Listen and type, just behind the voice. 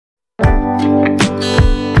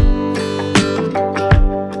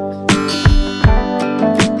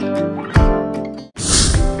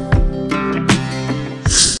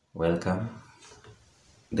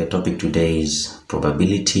The topic today is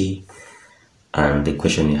probability, and the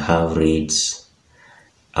question you have reads: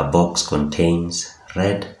 a box contains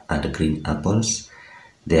red and green apples.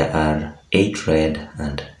 There are 8 red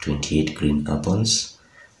and 28 green apples.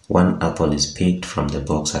 One apple is picked from the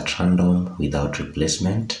box at random without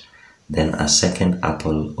replacement. Then a second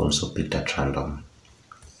apple also picked at random.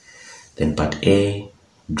 Then part A,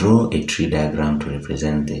 draw a tree diagram to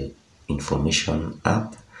represent the information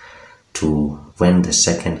up to when the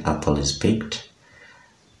second apple is picked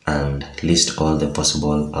and list all the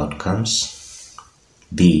possible outcomes.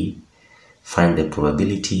 B, find the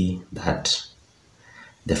probability that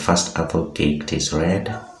the first apple picked is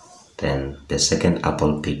red, then the second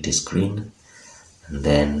apple picked is green, and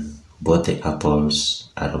then both the apples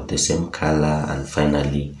are of the same color, and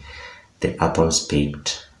finally the apples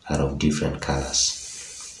picked are of different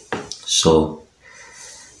colors. So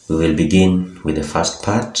we will begin with the first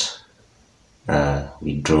part.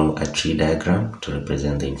 We draw a tree diagram to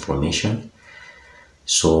represent the information.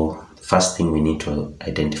 So the first thing we need to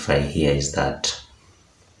identify here is that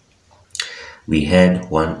we had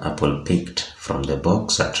one apple picked from the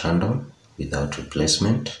box at random without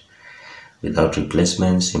replacement. Without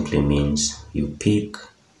replacement simply means you pick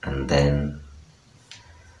and then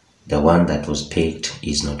the one that was picked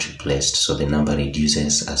is not replaced, so the number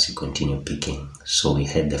reduces as you continue picking. So we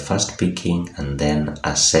had the first picking and then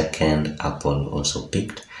a second apple also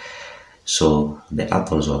picked. So the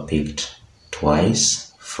apples were picked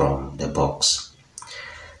twice from the box.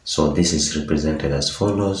 So this is represented as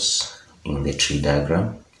follows in the tree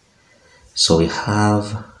diagram. So we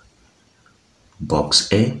have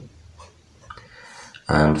box A,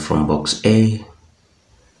 and from box A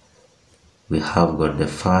we have got the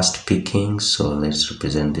first picking. So let's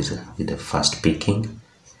represent this with the first picking.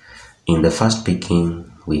 In the first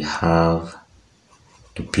picking we have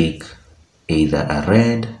to pick either a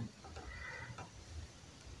red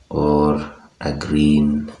or a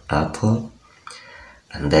green apple,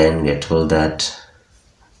 and then we are told that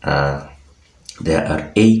there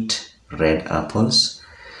are 8 red apples,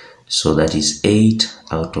 so that is 8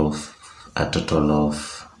 out of a total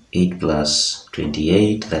of 8 plus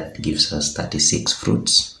 28, that gives us 36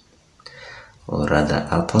 fruits, or rather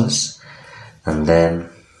apples. And then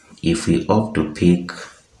if we opt to pick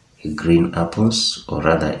green apples, or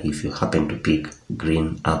rather if you happen to pick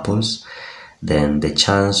green apples, then the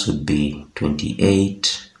chance would be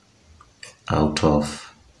 28 out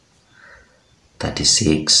of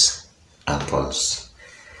 36 apples.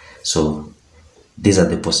 So these are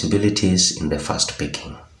the possibilities in the first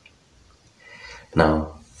picking.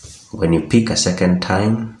 Now when you pick a second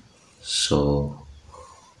time, so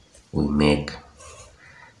we make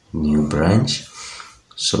new branch.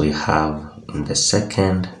 So we have in the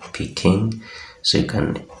second picking, so you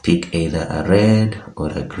can pick either a red or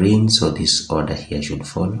a green. So this order here should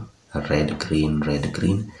follow: a red,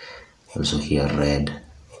 green, also here red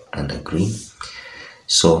and a green.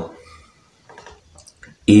 So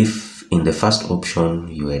if in the first option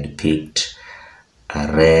you had picked a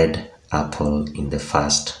red apple in the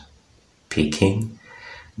first picking,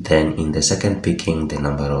 then in the second picking the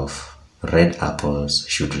number of red apples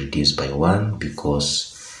should reduce by 1 because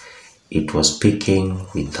it was picking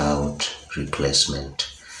without replacement.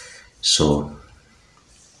 So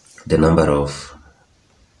the number of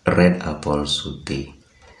red apples would be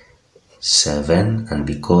 7, and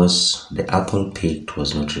because the apple picked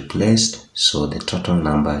was not replaced, so the total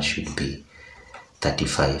number should be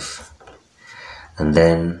 35. And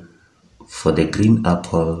then for the green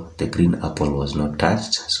apple was not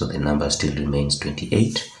touched, so the number still remains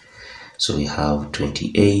 28. So we have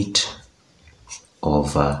 28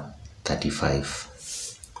 over 35.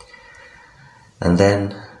 And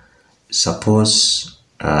then suppose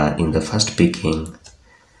in the first picking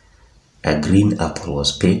a green apple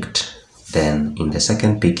was picked, then in the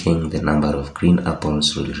second picking the number of green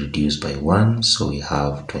apples will reduce by 1, so we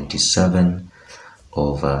have 27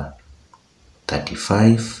 over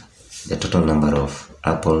 35. The total number of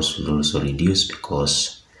apples will also reduce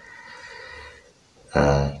because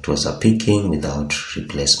it was a picking without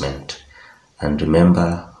replacement. And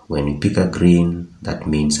remember, when you pick a green, that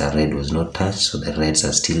means a red was not touched, so the reds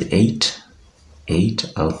are still 8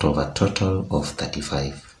 out of a total of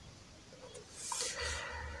 35.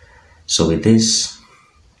 So with this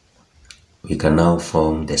we can now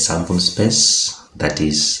form the sample space, that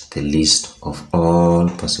is the list of all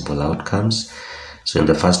possible outcomes. So in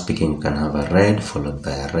the first picking you can have a red followed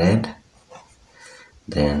by a red,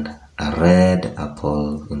 then a red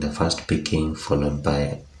apple in the first picking followed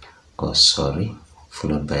by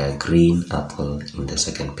a green apple in the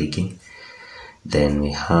second picking. Then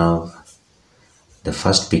we have the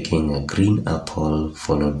first picking a green apple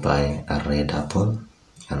followed by a red apple,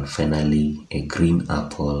 and finally a green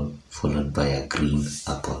apple followed by a green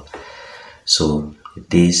apple. So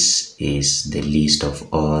this is the list of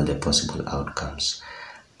all the possible outcomes: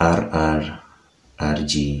 RR,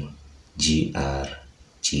 RG, GR,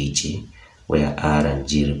 GG, where R and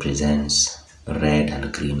G represents red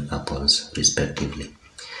and green apples respectively.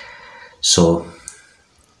 So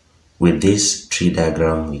with this tree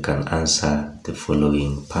diagram, we can answer the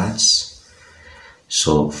following parts.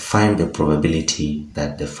 So find the probability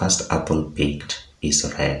that the first apple picked is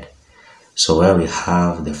red. So where we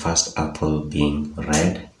have the first apple being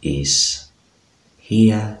red is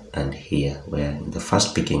here and here, where in the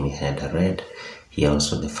first picking we had a red, here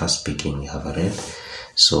also the first picking we have a red.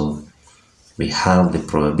 So we have the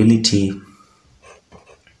probability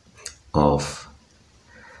of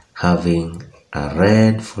having a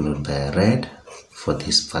red followed by a red for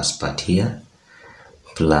this first part here,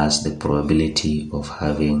 plus the probability of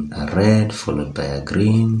having a red followed by a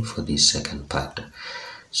green for this second part.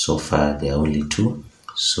 So far there are only two,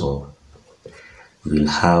 so we'll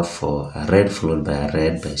have for a red followed by a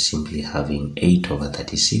red by simply having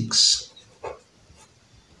 8/36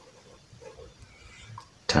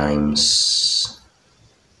 times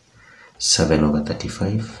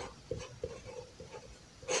 7/35.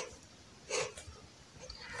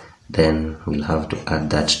 Then we'll have to add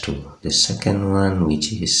that to the second one,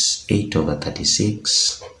 which is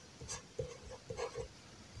 8/36,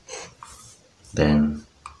 then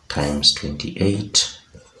times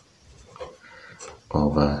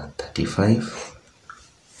 28/35,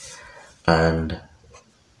 and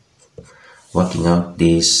working out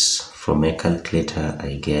this from a calculator,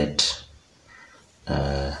 I get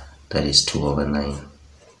that is 2/9.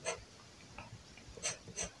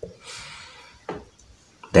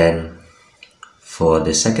 Then for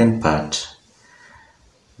the second part,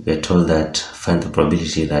 we are told that find the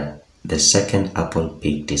probability that the second apple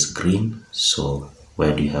picked is green. So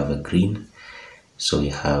where do you have a green? So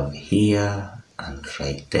you have here and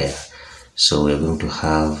right there. So we're going to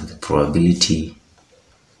have the probability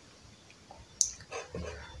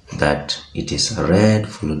that it is a red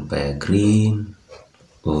followed by a green,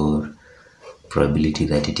 or probability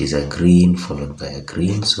that it is a green followed by a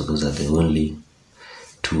green. So those are the only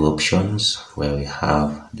two options where we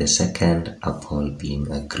have the second apple being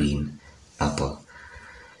a green apple.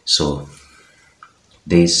 So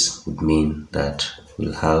this would mean that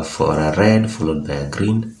we'll have for a red followed by a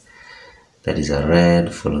green, that is a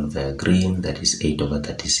red followed by a green, that is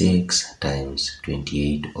 8/36 times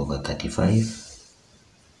 28/35.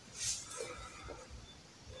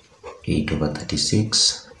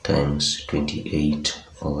 8/36 times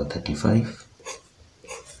 28/35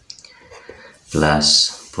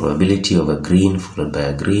 plus probability of a green followed by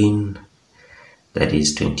a green, that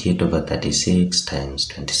is 28/36 times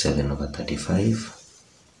 27/35.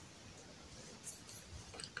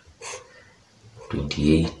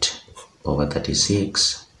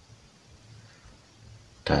 28/36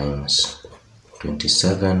 times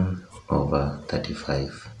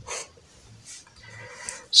 27/35.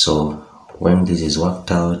 So when this is worked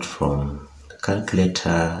out from the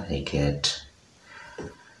calculator, I get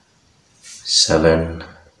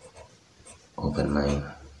 7/9.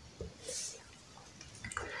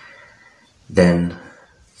 Then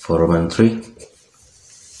for Roman 3,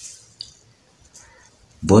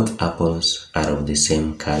 both apples are of the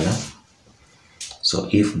same color. So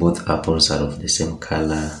if both apples are of the same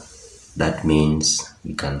color, that means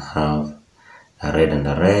we can have a red and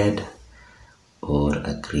a red, or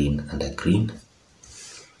a green and a green.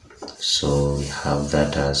 So we have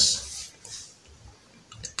that as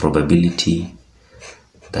the probability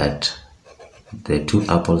that the two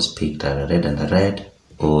apples picked are a red and a red,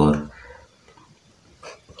 or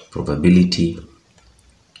probability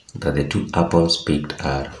that the two apples picked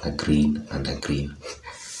are a green and a green.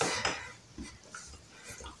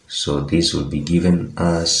 So this will be given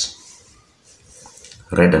as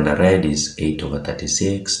red and a red is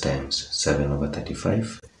 8/36 times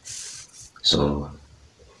 7/35. So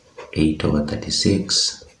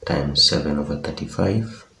 8/36 times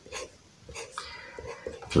 7/35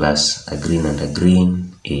 plus a green and a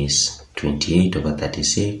green is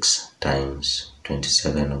 28/36 times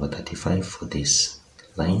 27/35 for this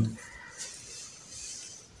line.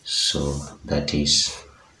 So that is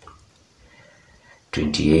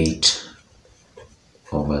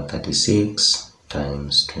 28/36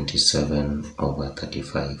 times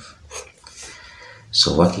 27/35.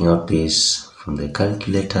 So working out this from the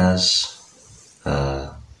calculators,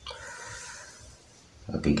 I'll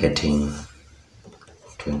be getting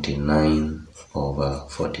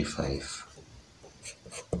 29/45.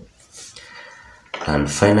 And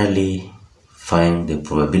finally, find the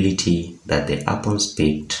probability that the apples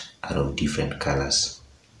picked are of different colors.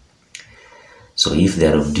 So if they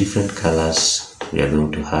are of different colors, we are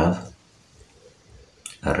going to have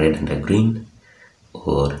a red and a green,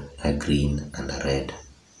 or a green and a red.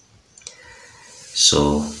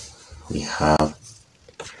 So we have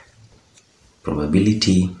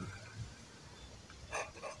probability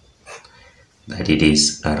that it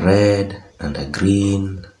is a red and a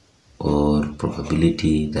green, or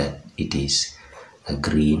probability that it is a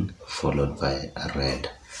green followed by a red.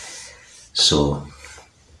 So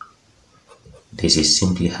this is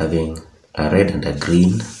simply having a red and a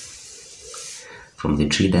green. From the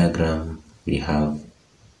tree diagram, we have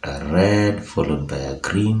a red followed by a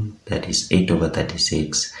green, that is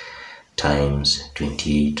 8/36 times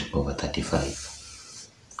 28/35.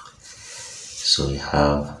 So we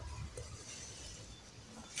have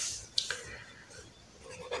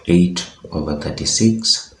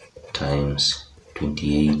 8/36 times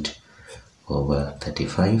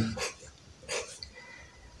 28/35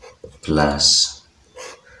 plus,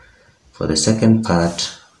 for the second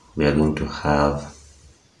part, we are going to have,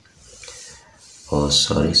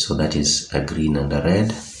 so that is a green and a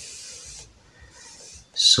red.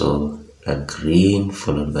 So a green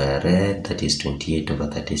followed by a red, that is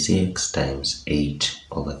 28/36 times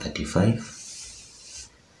 8/35.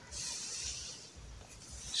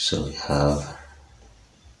 So we have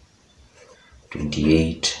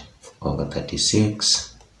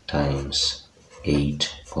 28/36 times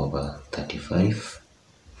 8/35.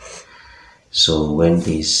 So when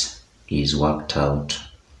this is worked out,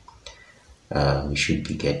 we should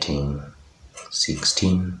be getting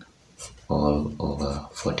 16 all over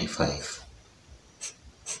 45.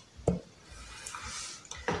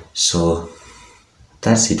 So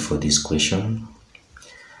that's it for this question.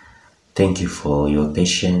 Thank you for your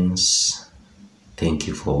patience. Thank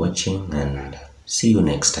you for watching, and see you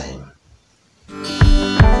next time.